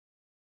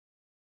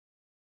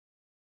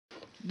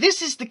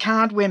This is the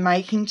card we're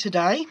making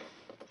today.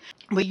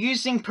 We're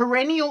using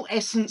Perennial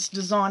Essence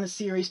Designer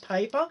Series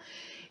paper.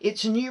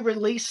 It's a new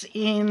release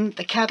in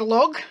the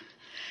catalogue.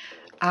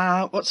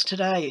 What's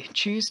today?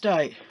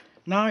 Tuesday?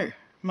 No,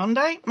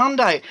 Monday?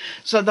 Monday.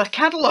 So the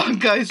catalogue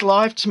goes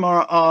live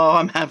tomorrow. Oh,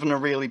 I'm having a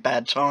really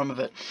bad time of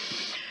it.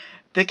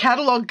 The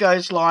catalogue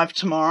goes live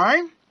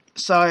tomorrow,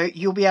 so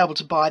you'll be able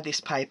to buy this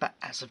paper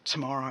as of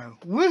tomorrow.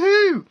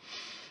 Woohoo!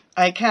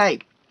 Okay.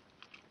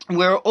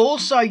 We're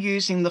also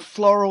using the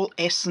Floral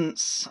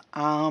Essence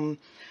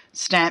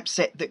stamp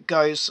set that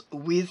goes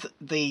with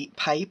the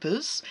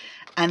papers,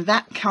 and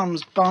that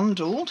comes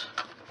bundled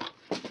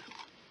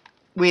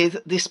with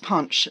this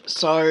punch.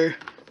 So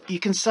you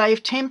can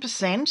save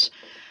 10%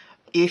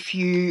 if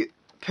you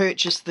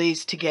purchase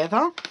these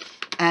together.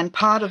 And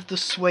part of the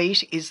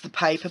suite is the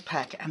paper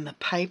pack, and the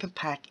paper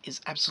pack is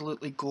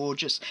absolutely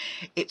gorgeous.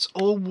 It's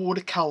all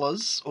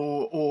watercolours,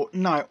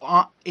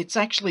 it's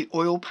actually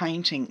oil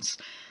paintings,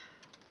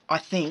 I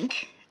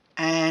think,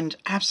 and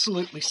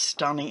absolutely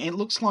stunning. It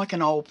looks like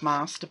an old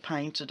master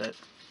painted it.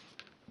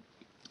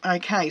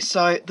 Okay,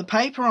 so the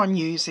paper I'm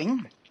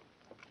using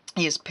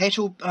is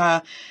Petal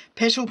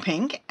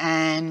Pink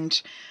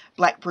and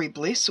Blackberry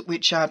Bliss,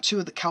 which are two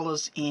of the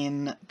colours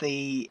in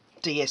the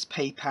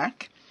DSP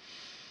pack.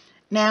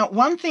 Now,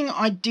 one thing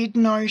I did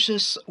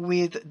notice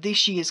with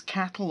this year's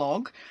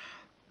catalogue,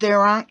 there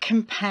aren't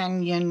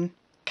companion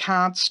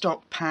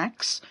cardstock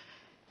packs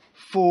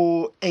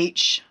for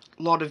each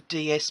lot of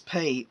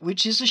DSP,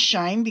 which is a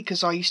shame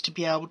because I used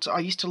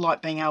to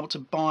like being able to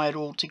buy it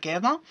all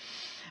together,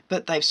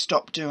 but they've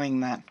stopped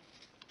doing that.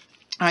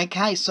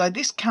 Okay, so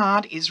this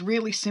card is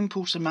really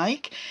simple to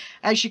make.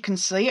 As you can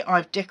see,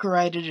 I've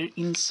decorated it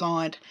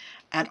inside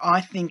and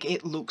I think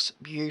it looks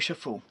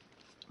beautiful.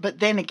 But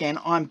then again,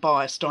 I'm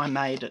biased, I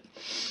made it.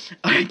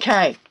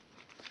 Okay.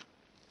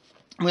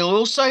 We'll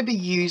also be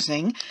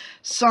using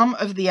some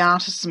of the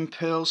artisan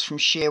pearls from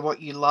Share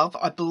What You Love.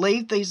 I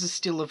believe these are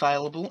still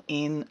available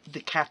in the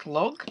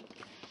catalogue,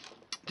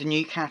 the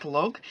new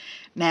catalogue.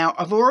 Now,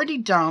 I've already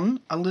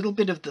done a little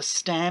bit of the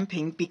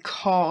stamping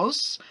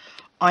because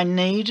I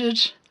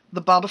needed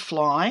the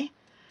butterfly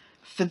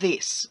for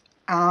this.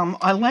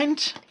 I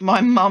lent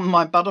my mum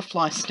my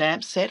butterfly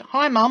stamp set.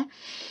 Hi, Mum.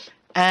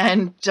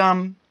 And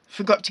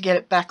forgot to get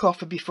it back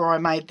off her before I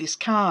made this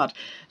card.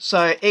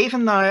 So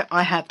even though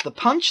I have the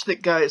punch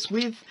that goes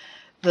with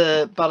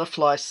the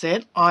butterfly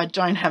set, I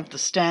don't have the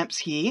stamps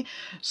here.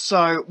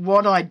 So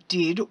what I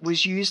did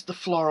was use the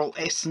Floral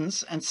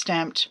Essence and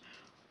stamped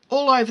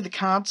all over the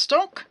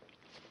cardstock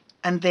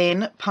and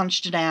then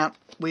punched it out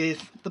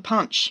with the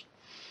punch.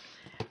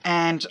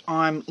 And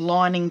I'm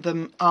lining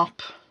them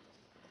up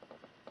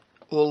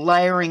or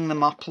layering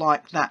them up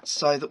like that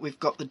so that we've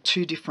got the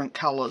two different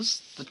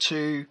colours, the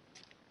two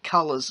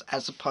colours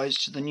as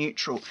opposed to the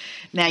neutral.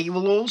 Now you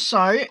will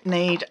also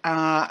need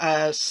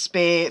a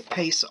spare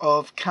piece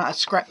of a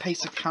scrap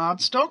piece of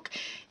cardstock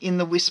in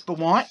the Whisper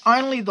White.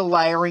 Only the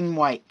layering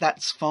weight,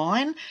 that's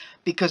fine,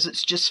 because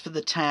it's just for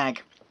the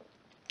tag.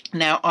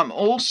 Now I'm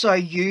also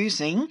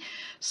using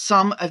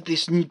some of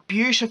this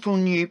beautiful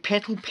new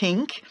Petal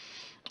Pink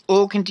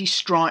organdy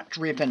striped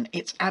ribbon.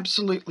 It's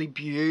absolutely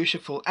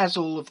beautiful, as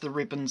all of the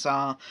ribbons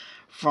are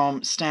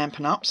from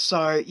Stampin' Up.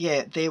 So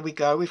yeah, there we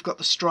go. We've got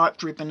the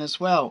striped ribbon as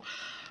well.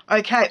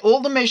 Okay,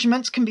 all the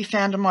measurements can be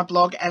found on my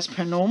blog as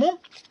per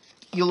normal.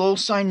 You'll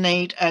also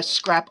need a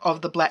scrap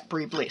of the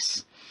Blackberry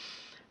Bliss.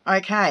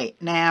 Okay,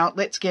 now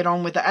let's get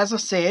on with it. As I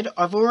said,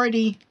 I've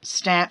already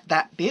stamped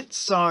that bit,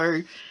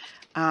 so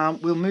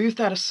we'll move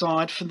that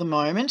aside for the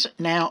moment.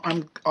 Now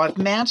I've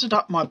mounted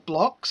up my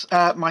blocks,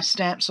 my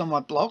stamps on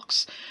my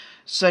blocks.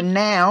 So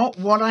now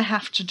what I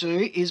have to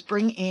do is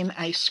bring in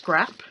a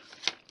scrap,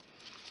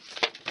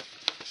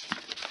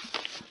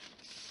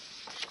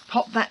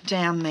 pop that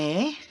down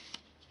there,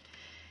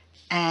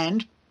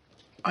 and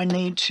I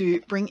need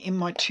to bring in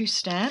my two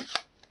stamp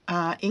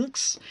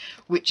inks,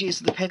 which is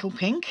the Petal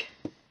Pink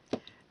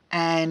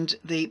and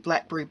the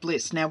Blackberry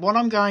Bliss. Now what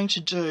I'm going to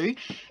do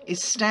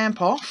is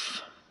stamp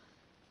off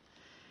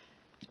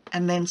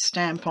and then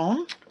stamp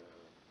on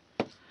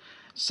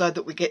so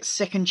that we get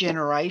second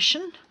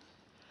generation.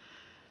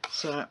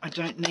 So I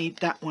don't need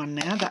that one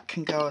now, that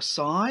can go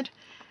aside.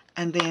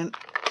 And then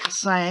the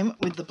same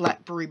with the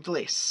Blackberry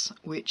Bliss,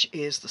 which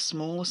is the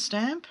smaller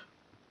stamp.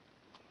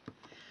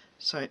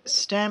 So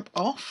stamp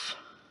off.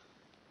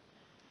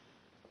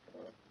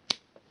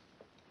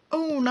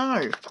 Oh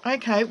no,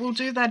 okay, we'll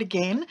do that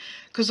again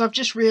because I've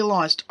just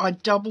realised I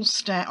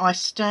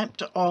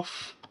stamped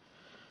off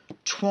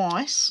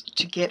twice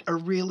to get a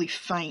really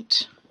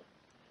faint.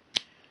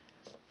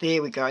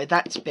 There we go,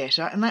 that's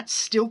better, and that's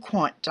still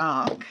quite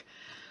dark.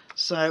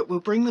 So we'll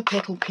bring the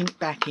Petal Pink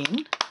back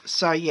in.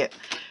 So yeah,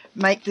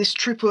 make this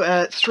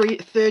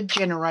third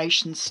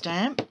generation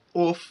stamp,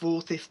 or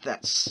fourth if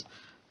that's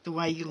the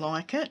way you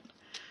like it.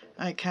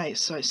 Okay,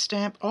 so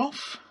stamp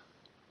off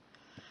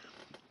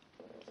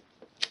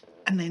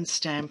and then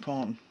stamp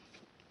on.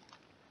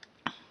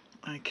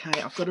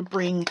 Okay, I've got to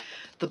bring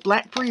the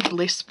Blackberry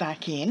Bliss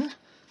back in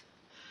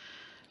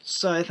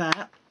so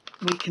that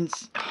we can,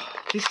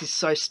 This is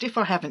so stiff.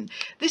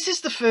 This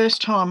is the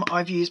first time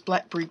I've used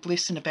Blackberry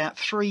Bliss in about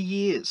 3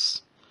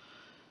 years.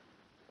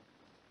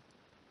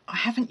 I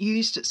haven't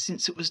used it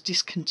since it was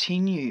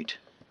discontinued.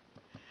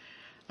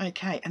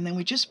 Okay, and then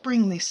we just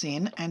bring this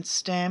in and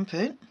stamp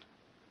it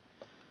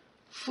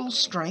full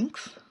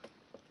strength,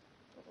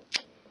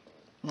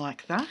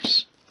 like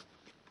that.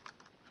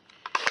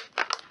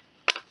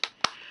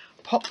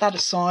 Pop that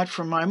aside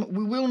for a moment.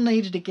 We will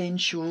need it again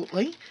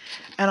shortly.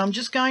 And I'm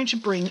just going to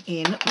bring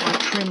in my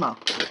trimmer.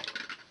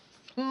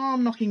 Oh,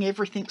 I'm knocking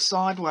everything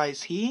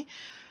sideways here.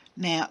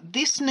 Now,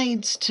 this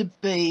needs to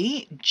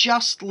be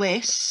just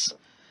less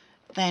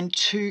than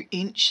 2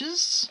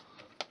 inches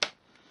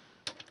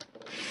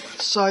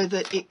so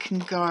that it can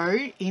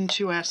go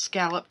into our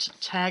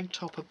scalloped tag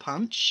topper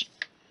punch.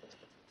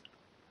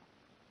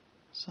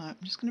 So I'm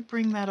just going to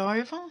bring that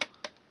over,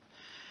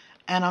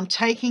 and I'm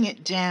taking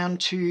it down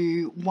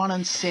to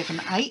 1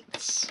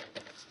 7/8.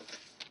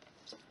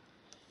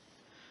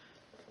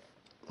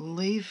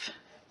 Leave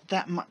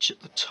that much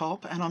at the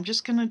top, and I'm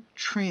just going to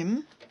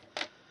trim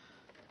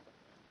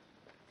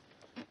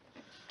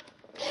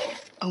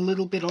a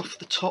little bit off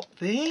the top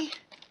there,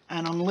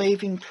 and I'm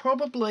leaving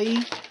probably,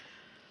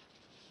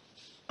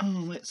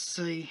 oh, let's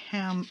see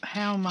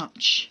how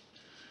much.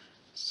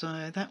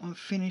 So that one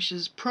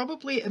finishes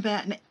probably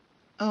about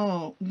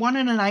 1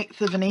 1/8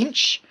 of an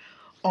inch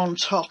on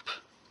top,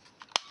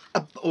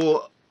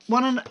 or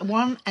 1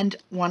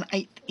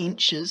 1/8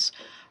 inches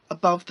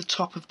above the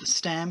top of the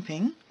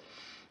stamping.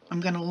 I'm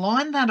going to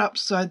line that up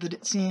so that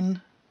it's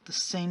in the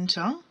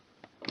center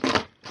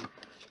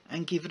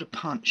and give it a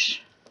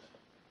punch.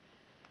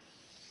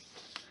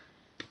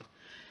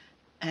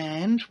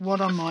 And what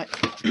I might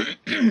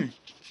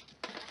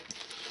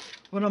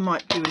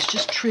do is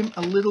just trim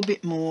a little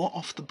bit more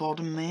off the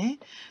bottom there.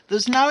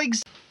 There's no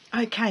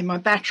okay, my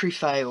battery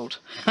failed.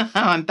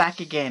 I'm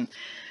back again.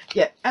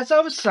 Yeah, as I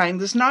was saying,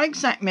 there's no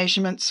exact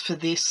measurements for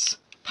this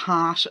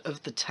part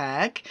of the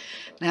tag.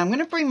 Now I'm going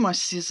to bring my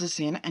scissors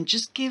in and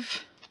just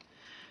give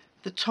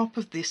the top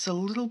of this a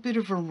little bit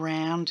of a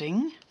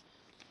rounding,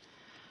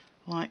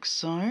 like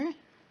so,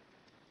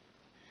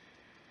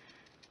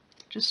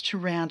 just to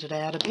round it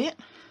out a bit.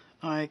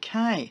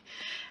 Okay,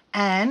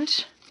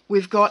 and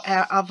we've got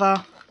our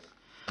other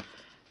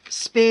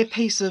spare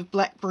piece of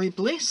Blackberry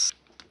Bliss,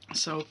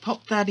 so I'll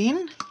pop that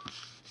in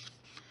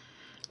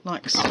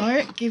like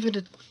so, give it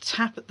a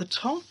tap at the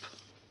top.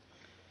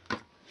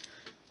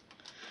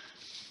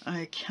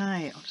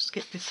 Okay, I'll just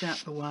get this out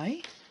of the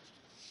way,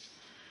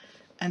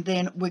 and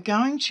then we're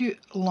going to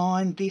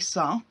line this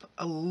up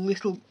a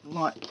little,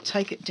 like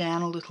take it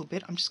down a little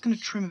bit. I'm just going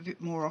to trim a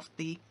bit more off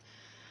the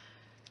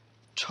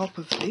top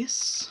of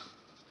this.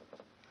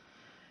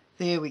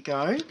 There we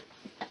go.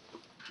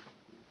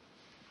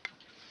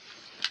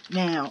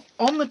 Now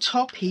on the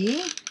top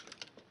here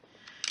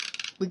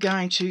we're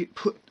going to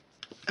put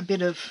a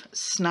bit of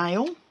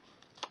snail,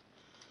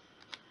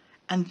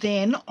 and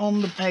then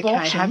on the bottom,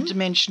 how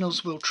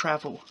dimensionals will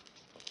travel.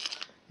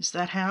 Is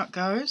that how it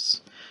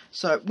goes?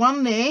 So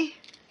one there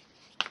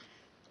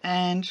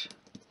and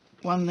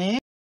one there.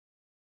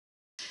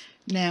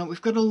 Now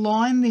we've got to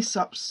line this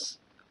up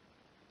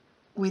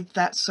with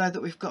that so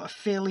that we've got a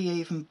fairly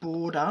even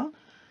border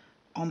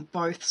on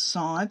both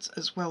sides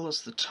as well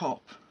as the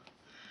top.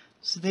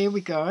 So there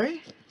we go.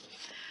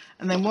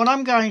 And then what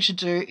I'm going to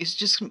do is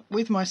just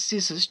with my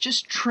scissors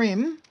just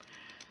trim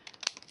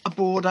a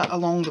border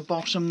along the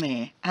bottom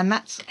there, and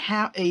that's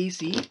how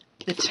easy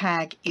the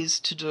tag is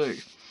to do.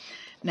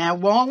 Now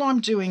while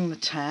I'm doing the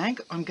tag,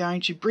 I'm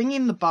going to bring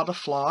in the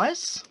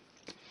butterflies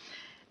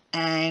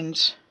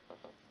and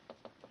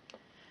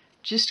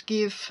just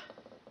give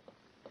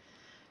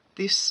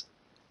this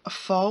a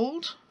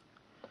fold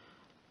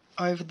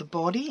over the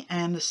body,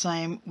 and the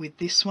same with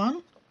this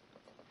one.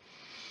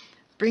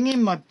 Bring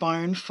in my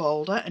bone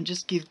folder and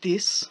just give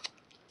this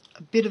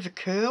a bit of a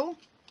curl,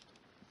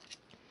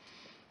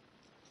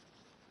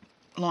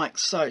 like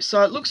so.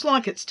 So it looks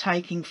like it's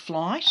taking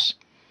flight.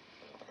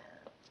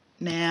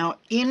 Now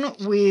in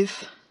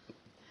with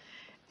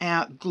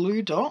our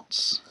glue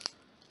dots,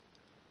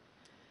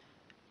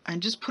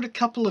 and just put a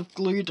couple of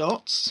glue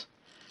dots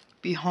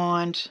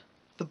behind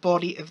the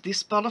body of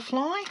this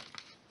butterfly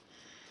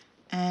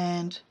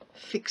and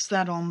fix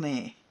that on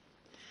there.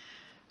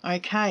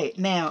 Okay,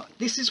 now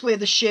this is where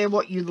the Share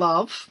What You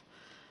Love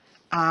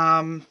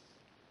artisan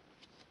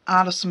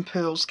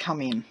pearls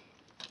come in.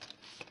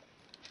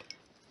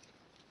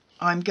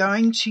 I'm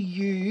going to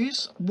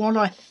use what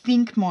I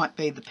think might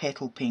be the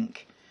petal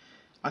pink.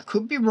 I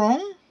could be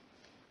wrong.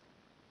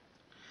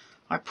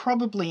 I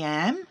probably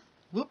am.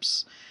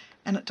 Whoops.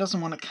 And it doesn't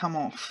want to come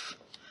off.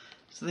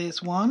 So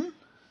there's 1,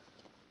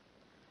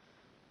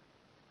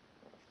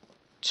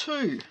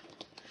 2.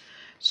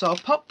 So I'll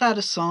pop that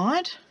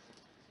aside.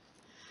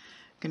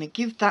 I'm going to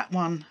give that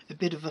one a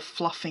bit of a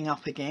fluffing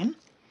up again.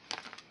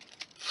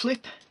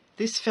 Flip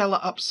this fella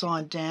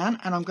upside down,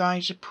 and I'm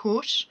going to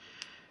put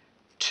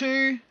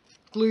 2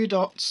 glue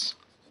dots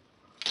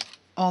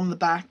on the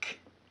back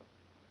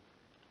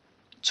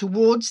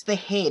towards the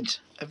head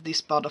of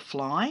this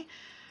butterfly,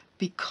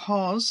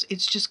 because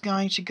it's just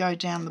going to go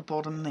down the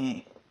bottom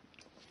there.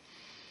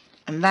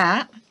 And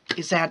that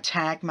is our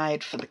tag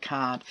made for the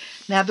card.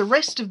 Now the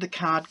rest of the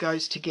card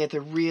goes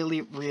together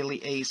really,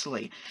 really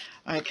easily.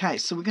 Okay,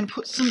 so we're going to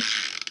put some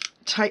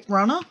tape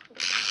runner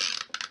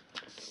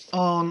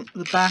on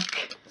the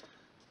back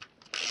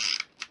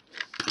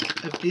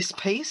of this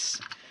piece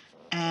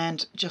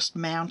and just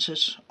mount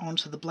it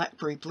onto the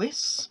Blackberry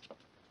Bliss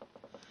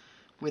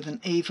with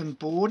an even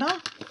border,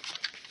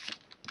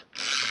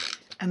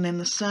 and then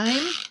the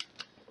same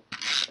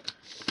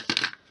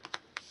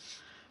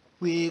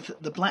with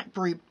the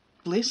Blackberry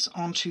Bliss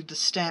onto the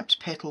stamped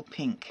petal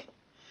pink.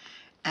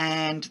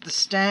 And the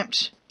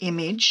stamped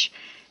image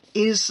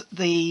is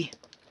this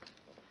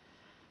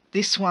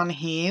one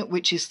here,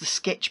 which is the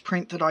sketch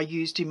print that I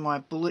used in my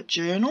bullet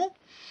journal.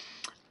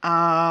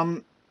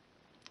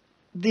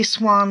 This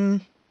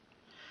one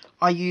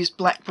I used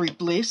Blackberry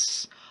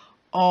Bliss.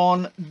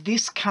 On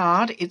this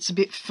card it's a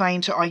bit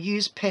fainter. I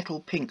used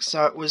petal pink,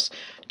 so it was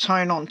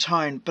tone on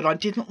tone, but I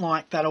didn't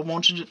like that. I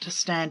wanted it to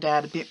stand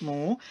out a bit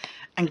more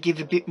and give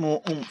a bit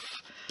more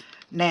oomph.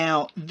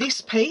 Now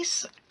this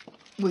piece,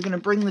 we're going to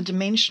bring the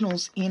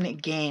dimensionals in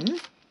again.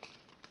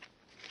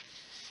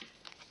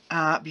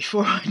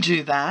 Before I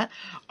do that,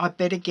 I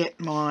better get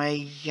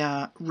my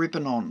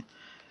ribbon on.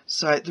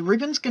 So the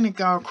ribbon's going to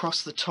go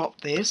across the top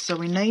there, so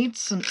we need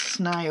some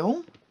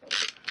snail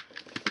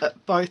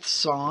at both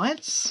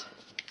sides.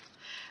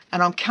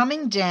 And I'm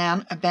coming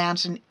down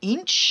about an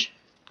inch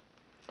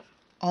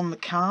on the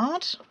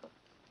card,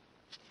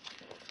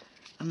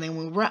 and then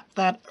we'll wrap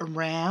that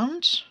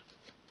around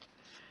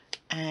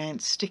and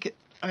stick it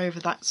over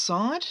that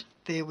side.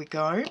 There we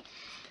go.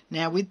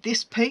 Now with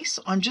this piece,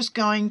 I'm just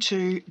going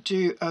to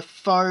do a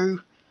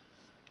faux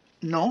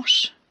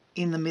knot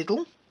in the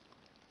middle,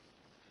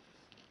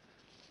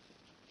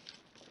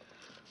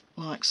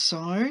 like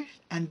so,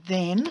 and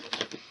then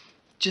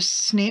just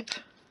snip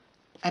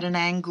at an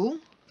angle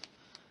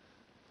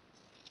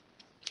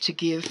to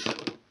give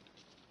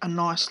a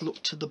nice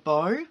look to the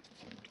bow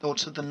or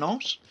to the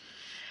knot.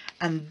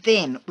 And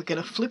then we're going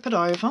to flip it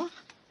over,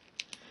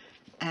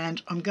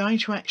 and I'm going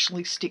to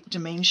actually stick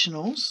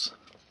dimensionals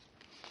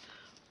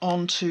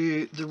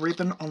onto the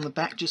ribbon on the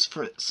back just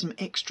for some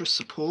extra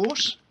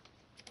support.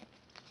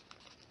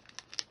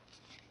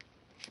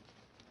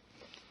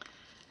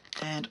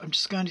 And I'm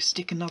just going to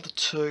stick another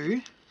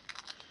 2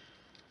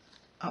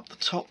 up the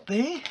top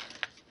there.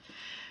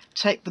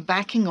 Take the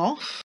backing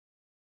off.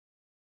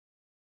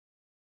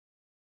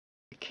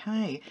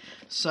 Okay,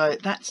 so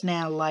that's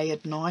now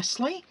layered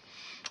nicely.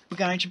 We're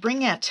going to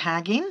bring our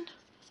tag in,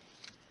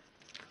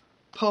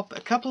 pop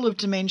a couple of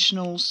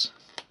dimensionals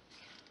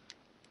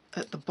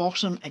at the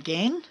bottom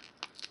again,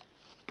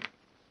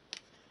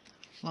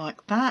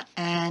 like that,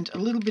 and a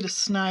little bit of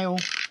snail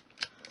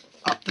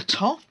up the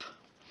top.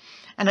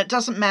 And it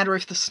doesn't matter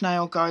if the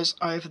snail goes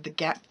over the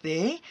gap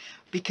there,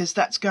 because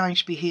that's going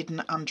to be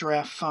hidden under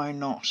our faux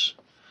knot.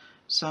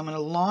 So I'm going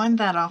to line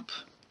that up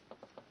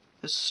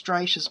as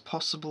straight as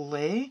possible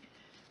there.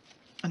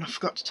 And I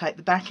forgot to take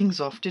the backings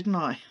off, didn't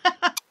I?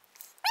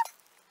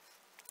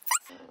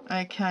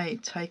 Okay,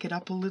 take it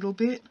up a little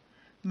bit.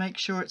 Make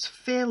sure it's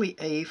fairly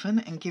even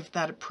and give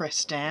that a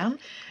press down.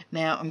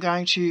 Now I'm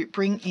going to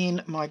bring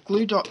in my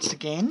glue dots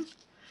again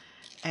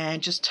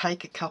and just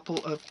take a couple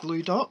of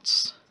glue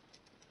dots,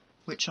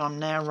 which I'm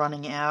now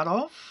running out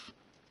of.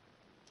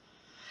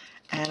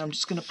 And I'm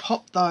just going to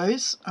pop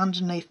those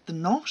underneath the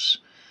knot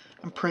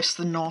and press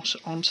the knot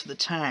onto the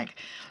tag.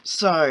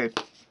 So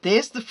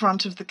there's the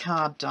front of the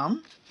card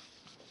done.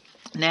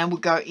 Now we'll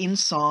go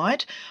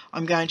inside.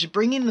 I'm going to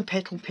bring in the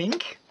petal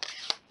pink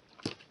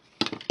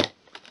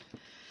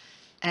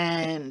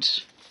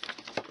and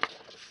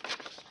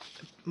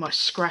my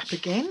scrap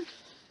again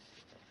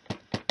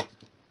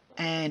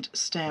and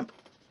stamp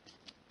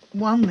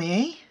one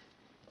there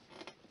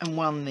and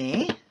one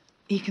there.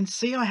 You can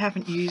see I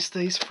haven't used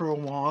these for a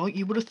while.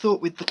 You would have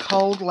thought with the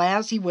cold,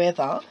 lousy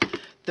weather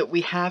that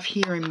we have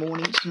here in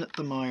Mornington at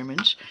the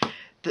moment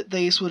that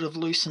these would have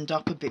loosened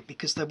up a bit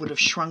because they would have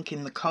shrunk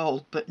in the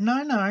cold, but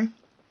no,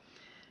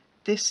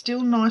 they're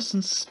still nice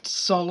and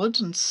solid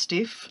and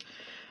stiff.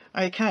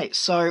 Okay,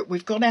 so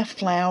we've got our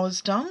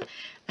flowers done,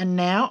 and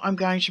now I'm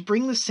going to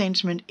bring the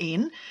sentiment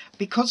in.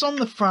 Because on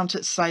the front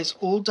it says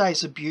all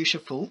days are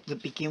beautiful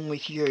that begin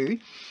with you,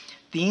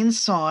 the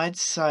inside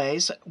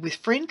says with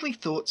friendly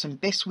thoughts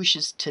and best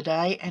wishes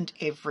today and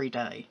every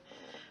day.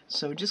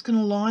 So we're just going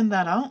to line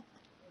that up,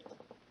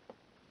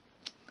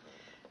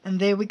 and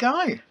there we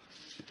go.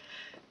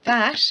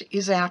 That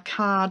is our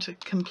card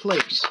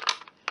complete.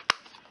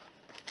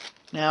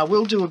 Now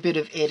we'll do a bit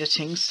of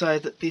editing so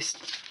that this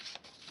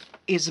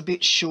is a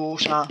bit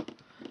shorter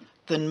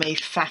than me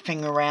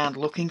faffing around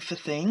looking for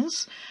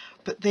things,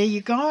 but there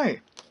you go.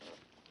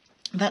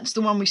 That's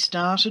the one we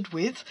started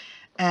with,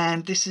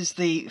 and this is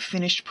the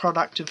finished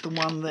product of the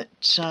one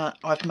that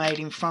I've made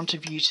in front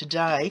of you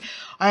today.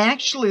 I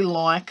actually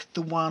like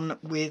the one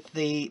with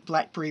the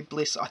Blackberry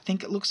Bliss. I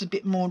think it looks a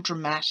bit more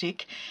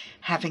dramatic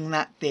having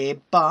that there,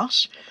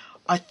 but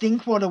I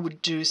think what I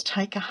would do is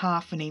take a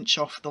 1/2 inch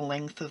off the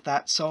length of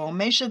that. So I'll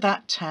measure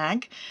that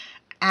tag,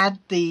 add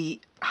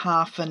the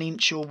 1/2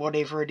 inch or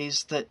whatever it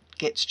is that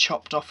gets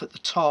chopped off at the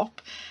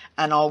top,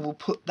 and I will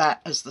put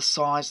that as the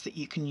size that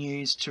you can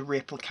use to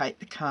replicate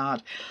the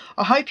card.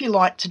 I hope you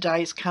liked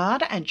today's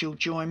card and you'll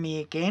join me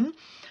again,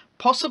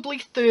 possibly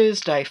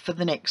Thursday, for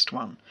the next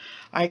one.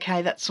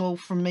 Okay, that's all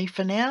from me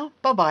for now.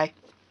 Bye-bye.